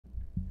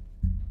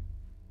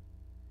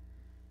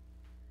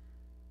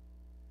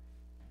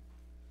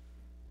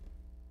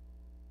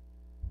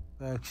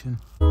Action.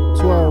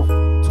 12,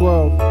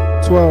 12,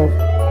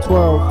 12,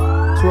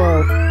 12,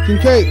 12. King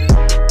K.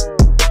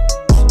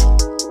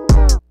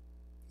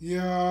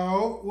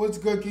 Yo, what's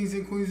good, kings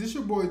and queens? It's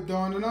your boy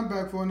Dawn, and I'm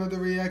back for another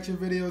reaction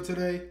video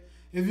today.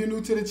 If you're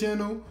new to the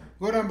channel,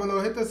 go down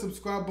below, hit that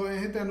subscribe button,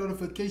 hit that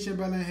notification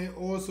bell, and hit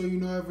all so you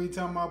know every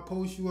time I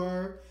post, you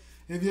heard.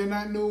 If you're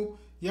not new,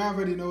 y'all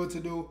already know what to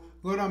do.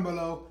 Go down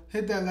below,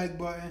 hit that like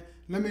button.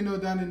 Let me know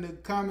down in the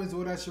comments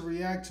what I should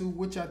react to,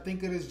 which I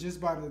think it is just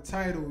by the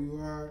title, you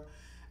heard.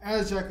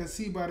 As y'all can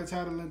see by the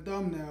title and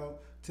thumbnail,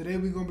 today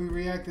we're going to be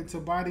reacting to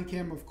body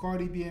cam of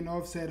Cardi being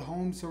Offset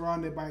home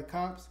surrounded by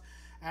cops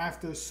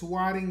after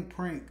swatting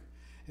prank.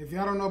 If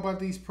y'all don't know about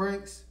these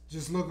pranks,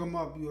 just look them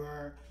up, you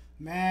heard.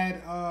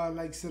 Mad,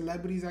 like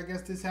celebrities, I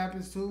guess this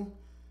happens to.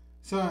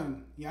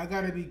 Son, y'all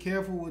got to be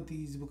careful with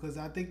these because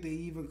I think they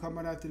even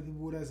coming after the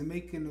people that's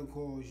making the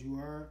calls, you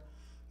heard.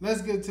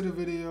 Let's get to the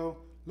video.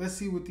 Let's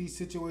see what these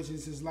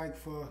situations is like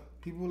for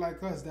people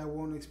like us that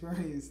won't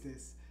experience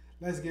this.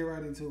 Let's get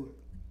right into it.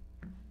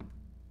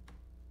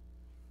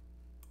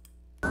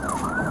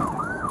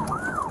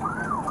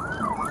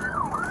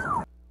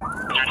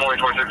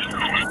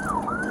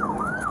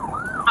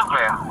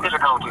 Okay, here's a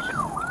competition.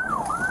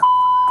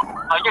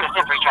 Oh, you're the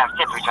 10-3 traffic,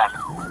 10-3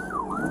 traffic.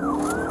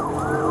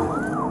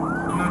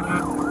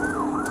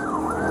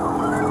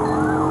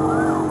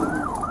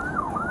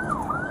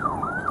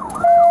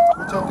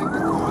 What y'all think the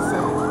call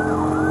said?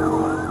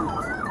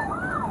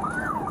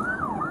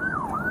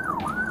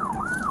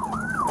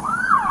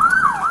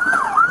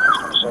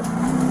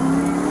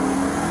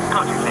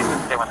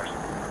 Stay with us.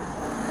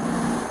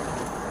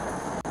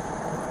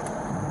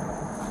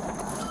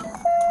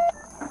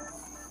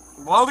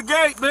 Blow the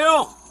gate,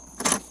 Bill!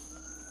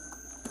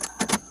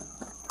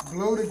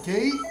 Blow the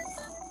gate?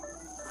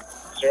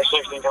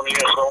 016 coming in,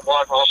 don't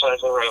block all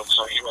sides of the road,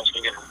 so you must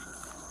get it.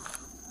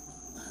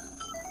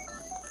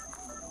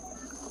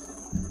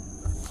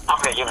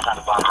 Okay, units on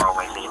the block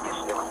roadway, so you can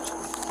see it.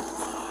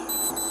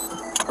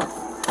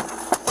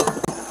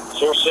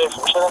 06,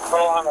 we're still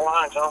on the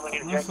line, so we need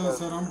to check Also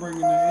said I'm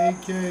bringing the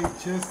AK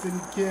just in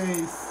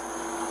case.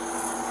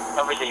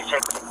 Obviously, you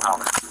check with the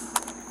power.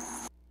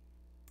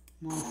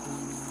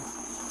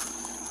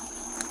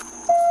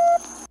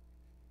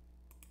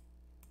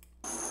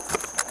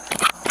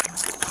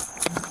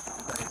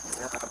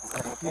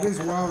 It is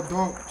wild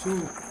dark too.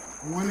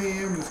 1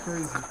 a.m. is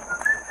crazy.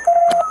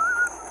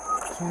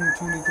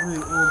 2023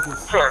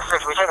 August. Sure,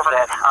 we take it for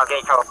that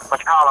gate code. But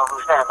the caller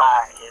who's standing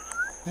by is.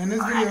 And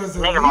this video is a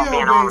nigga won't be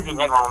in on, baby.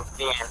 nigga won't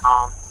be in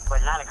but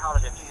now the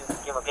callers if you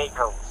give a gate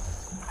code.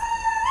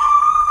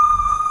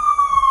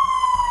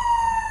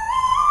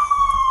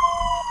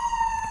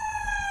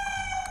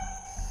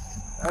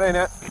 That ain't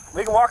it.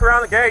 We can walk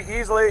around the gate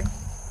easily.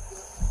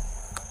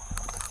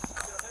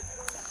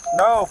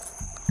 No.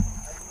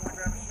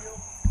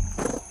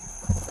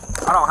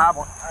 I don't have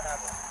one.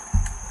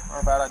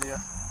 Not a bad idea.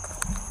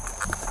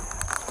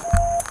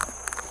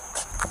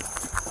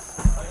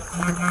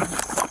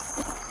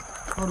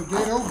 Oh, the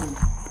gate open.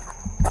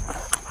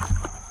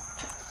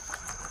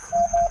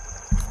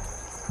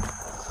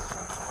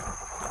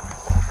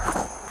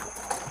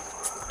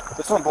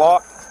 This one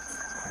blocked.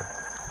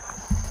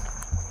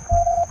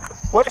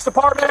 Police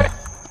department.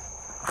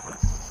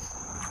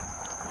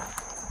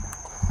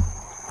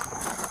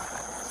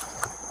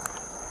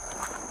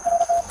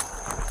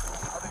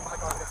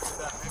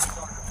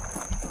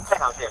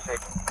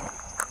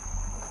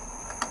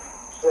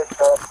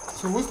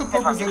 So what's the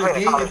purpose of the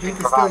gate if they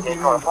can still get in?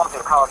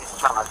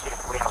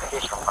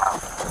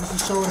 Just to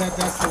show that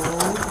that's the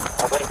road?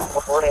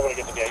 Before they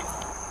get the gate.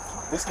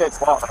 This gate's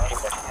locked.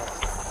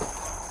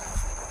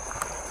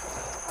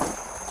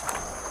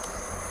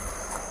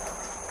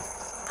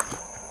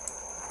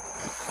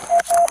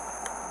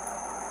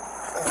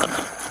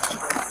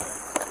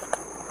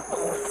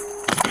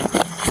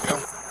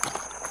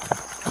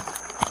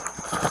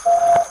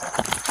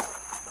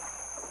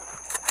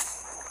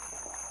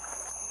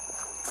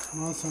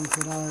 My son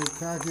said, alright,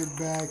 crack it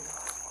back.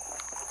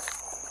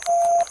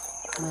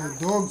 My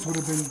dogs would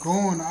have been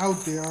going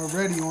out there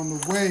already on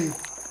the way.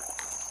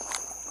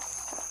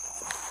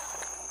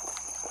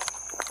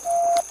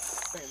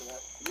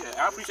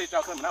 Yeah, I appreciate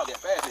y'all coming out that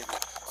fast. If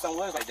something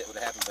was like that would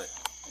have happened, but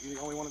you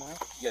the only one in the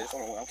house? Yeah, it's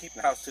only one. I'm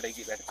keeping the house till they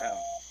get back to town.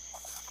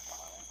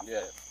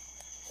 Yeah.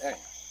 Dang.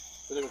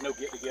 So there was no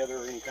get together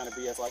or any kind of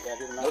BS like that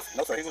here tonight?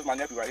 No, sir. He was my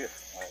nephew right here.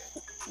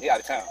 He out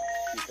of town.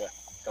 Okay.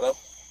 Hello?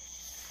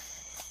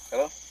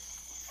 Hello?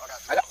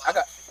 I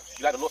got.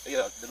 You got the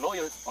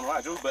lawyer on the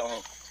line, Drew, but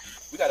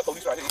we got the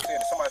police right here. He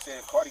said somebody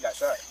said Cardi got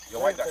shot.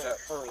 Your wife got shot.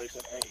 Early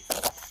said, hey. Yeah.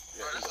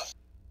 Bro, that's a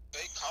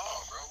big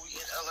call, bro. We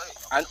in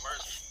LA.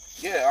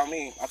 Yeah, I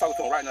mean, I'm talking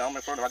to him right now. I'm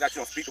in front of him. I got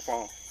you on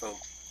speakerphone, so.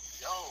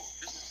 Yo,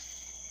 this is,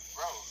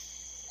 bro.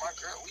 My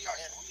girl, we in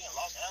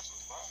Los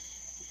Angeles, bro.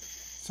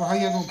 So how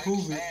y'all gonna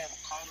prove it?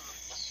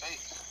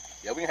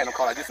 Yeah, we ain't had no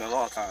call like this in a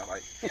long time.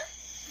 Like.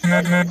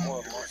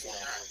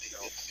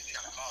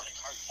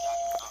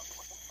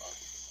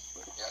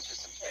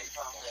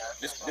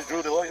 This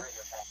Drew the lawyer?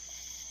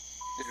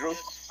 This Drew?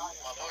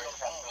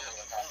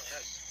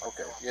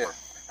 Okay, yeah.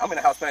 I'm in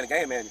the house playing the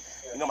game, and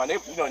my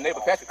neighbor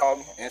Patrick called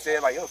me and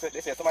said like,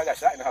 they said somebody got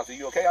shot in the house. Are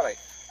you okay?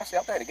 I said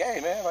I'm playing the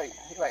game, man. Like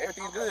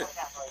everything's good.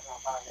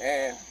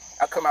 And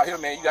I come out here,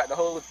 man. You got the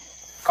whole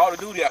Call of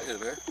Duty out here,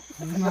 man.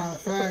 Nah,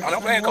 facts.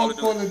 I'm playing Call of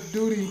Duty. Call of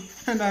Duty.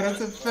 Nah,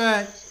 that's a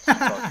fact.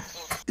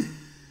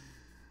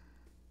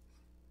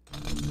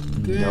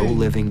 No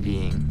living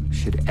being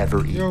should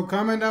ever eat. Yo,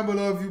 comment down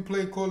below if you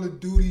play Call of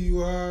Duty, you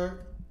heard.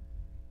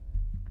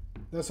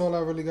 That's all I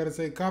really gotta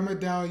say. Comment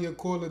down your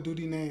Call of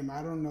Duty name.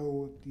 I don't know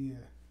what, yeah.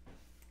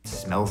 It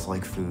smells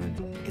like food.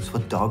 It's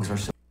what dogs are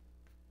so.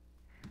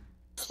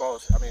 It's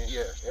false. I mean,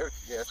 yeah,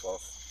 it's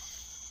false.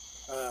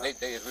 They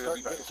is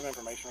really Get some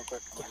information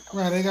real quick.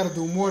 Right, they gotta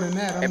do more than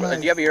that. Hey, I'm like,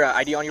 do you have your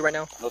ID on you right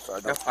now? No, sir.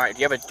 No. All right.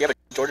 Do you have a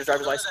Georgia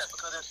driver's license?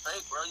 Because it's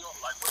fake, bro. You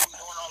don't, like, what are we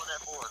doing all of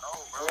that for?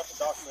 No, bro. We have to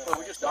document. So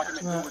we just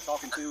document who we're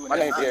talking to. And My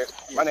name Derek.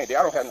 My name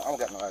Derek. I don't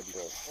got no ID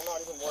though. We're not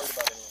even worried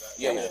about any of that.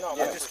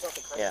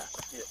 Yeah.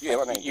 Yeah.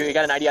 My name. You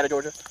got an ID out of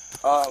Georgia?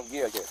 All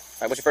Yeah.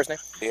 right. What's your first name?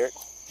 Derek.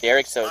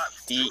 Derek. So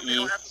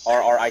DERRICK.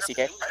 It's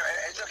okay.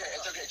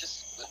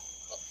 Just.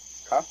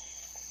 Huh?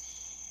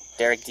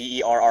 Derek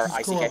DERRICK.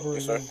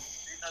 Yes, sir.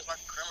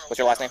 What's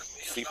your last name?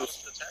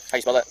 Cephas. How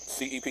you spell that?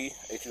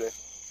 CEPHUS.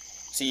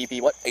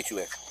 CEP what?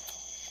 HUS.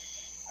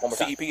 One more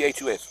time.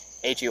 CEPHUS.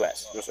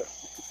 HUS. Yes, sir.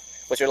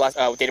 What's your last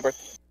date of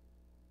birth?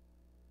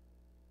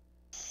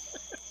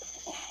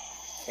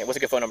 Yeah, what's a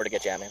good phone number to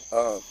get you at, man?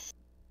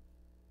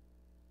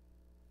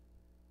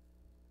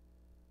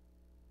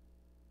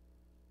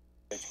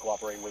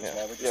 Cooperating with us,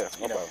 man. Yeah,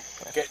 no problem.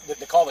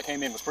 The call that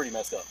came in was pretty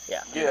messed up.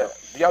 Yeah. Yeah.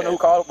 Do y'all know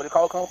where the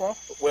call come from?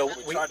 Well,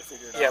 we tried to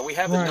figure it out. Yeah, we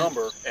have the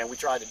number, and we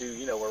tried to do,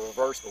 a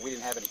reverse, but we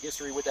didn't have any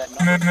history with that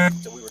number.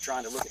 So we were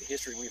trying to look at the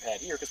history we've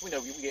had here, because we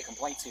know we get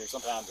complaints here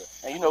sometimes.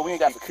 And we ain't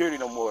got security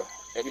no more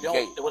at the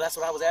gate. Well, that's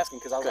what I was asking,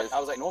 because I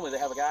was like, normally they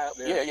have a guy out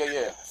there.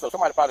 Yeah. So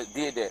somebody probably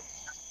did that.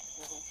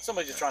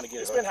 Somebody just trying to get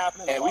it. It's been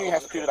happening. And we didn't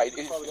have security. Like,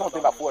 it's only been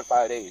about 4 or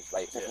 5 days.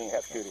 Like, since we didn't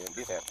have security, and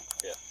this happened.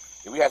 Yeah.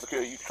 If we had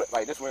security,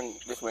 like this one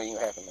ain't gonna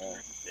happen, man.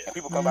 Yeah. And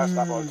people come by and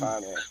stop all the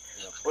time, man.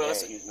 Well,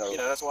 that's,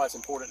 that's why it's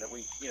important that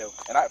we,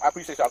 And I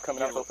appreciate y'all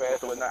coming out so fast.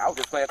 So I was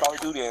just playing Call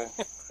of Duty, and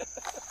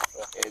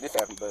this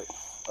happened. But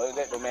other than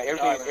that, though, man,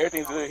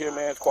 everything's good here,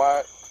 man. It's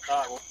quiet. All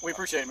right, well, we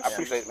appreciate it, man. I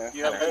appreciate it, man.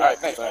 You have a good all right,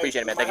 thanks, man.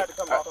 Appreciate it, man. Thank you. have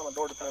to come out on the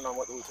door depending on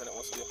what the lieutenant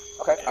wants to do.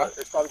 Okay.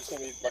 It's probably just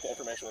going to be like an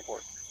information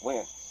report.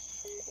 When?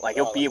 Like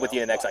he'll be with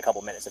you in the next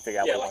couple minutes to figure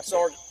out what he wants to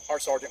do. Our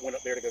sergeant went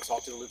up there to go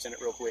talk to the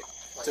lieutenant real quick.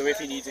 So if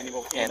he needs any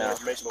more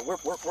information, but we're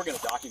going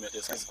to document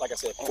this because, like I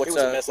said, what's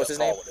his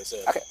name?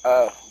 Okay.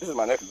 This is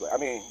my nephew. I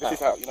mean, this is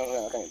how I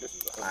think this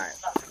is. All right.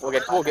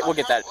 We'll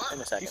get that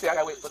in a second. You see, I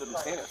gotta wait for the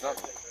lieutenant or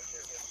something.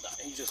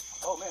 He just.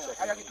 Oh man,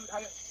 how y'all get through? How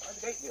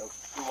the gate go?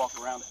 We walked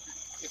around it.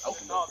 It's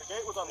open. No, the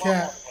gate was unlocked.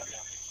 Cat.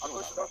 I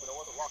pushed it open. It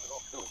wasn't locked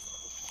open.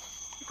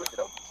 You pushed it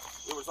open.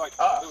 It was like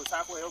it was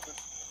halfway open,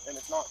 and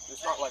it's not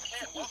like.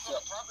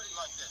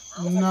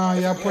 Nah,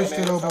 y'all pushed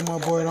it open, my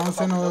boy. Don't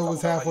say no, it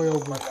was halfway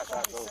open.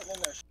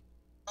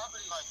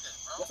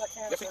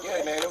 Yes, he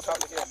can, man. They were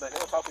talking, but they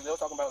were talking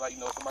about like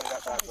somebody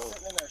got shot. So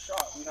Sitting in there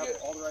shot. We have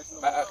all the rights to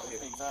know. Exactly.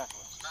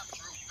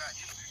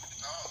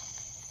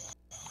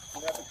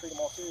 We have to treat them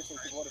all seriously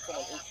because what if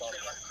someone is shot?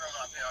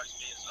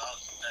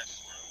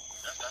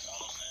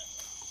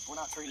 We're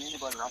not treating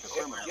anybody like a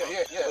criminal.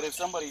 Yeah. But if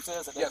somebody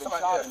says that they've been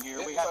shot in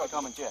here, we have to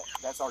come and check.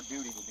 That's our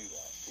duty to do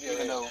that.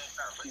 Even though,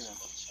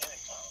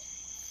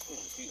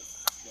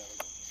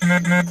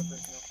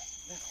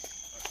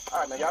 All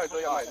right, man. Y'all enjoy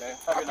your night, man.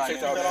 I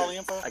appreciate y'all. got all the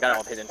info? I got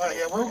all of his info.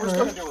 Yeah, we're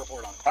still going to do a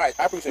report on it. All right,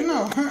 I appreciate it.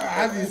 No,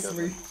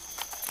 obviously.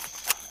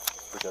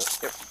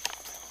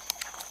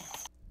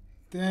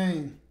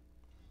 Dang.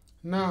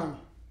 Nah.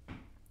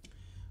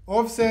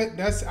 Offset,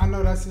 I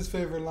know that's his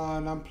favorite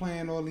line. I'm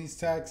playing all these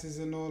taxes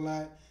and all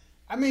that.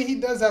 I mean, he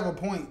does have a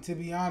point, to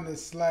be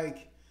honest.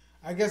 Like,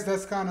 I guess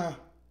that's kind of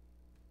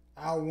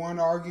our one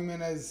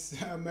argument as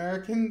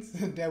Americans,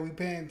 that we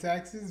paying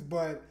taxes.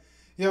 But,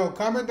 yo,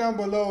 comment down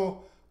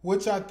below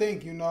what y'all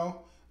think,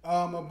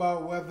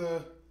 about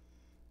whether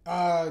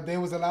they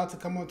was allowed to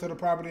come onto the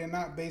property or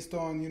not based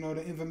on,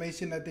 the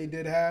information that they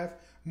did have.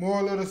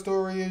 Moral of the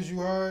story is, you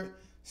heard,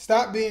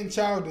 stop being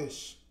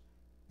childish.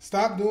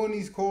 Stop doing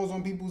these calls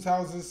on people's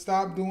houses.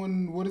 Stop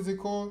doing, what is it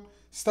called?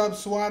 Stop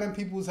swatting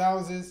people's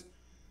houses.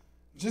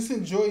 Just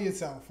enjoy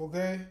yourself,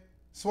 okay?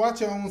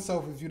 Swat your own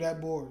self if you're that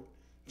bored.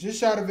 Just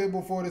shot a vid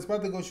before this.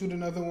 About to go shoot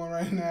another one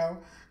right now.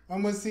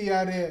 I'm going to see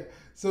y'all there.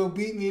 So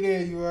beat me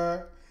there, you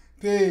heard.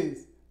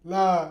 Peace.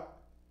 Love.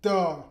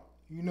 Dog.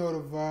 You know the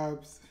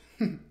vibes.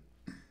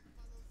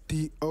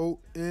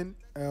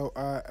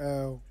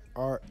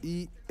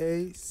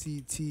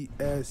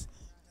 DONLILREACTS.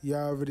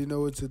 Y'all already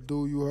know what to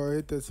do. You heard.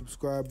 Hit that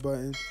subscribe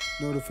button,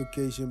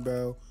 notification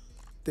bell.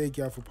 Thank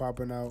y'all for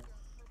popping out.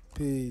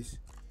 Peace.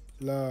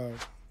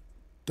 Love.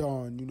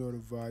 Dawn. You know the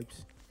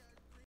vibes.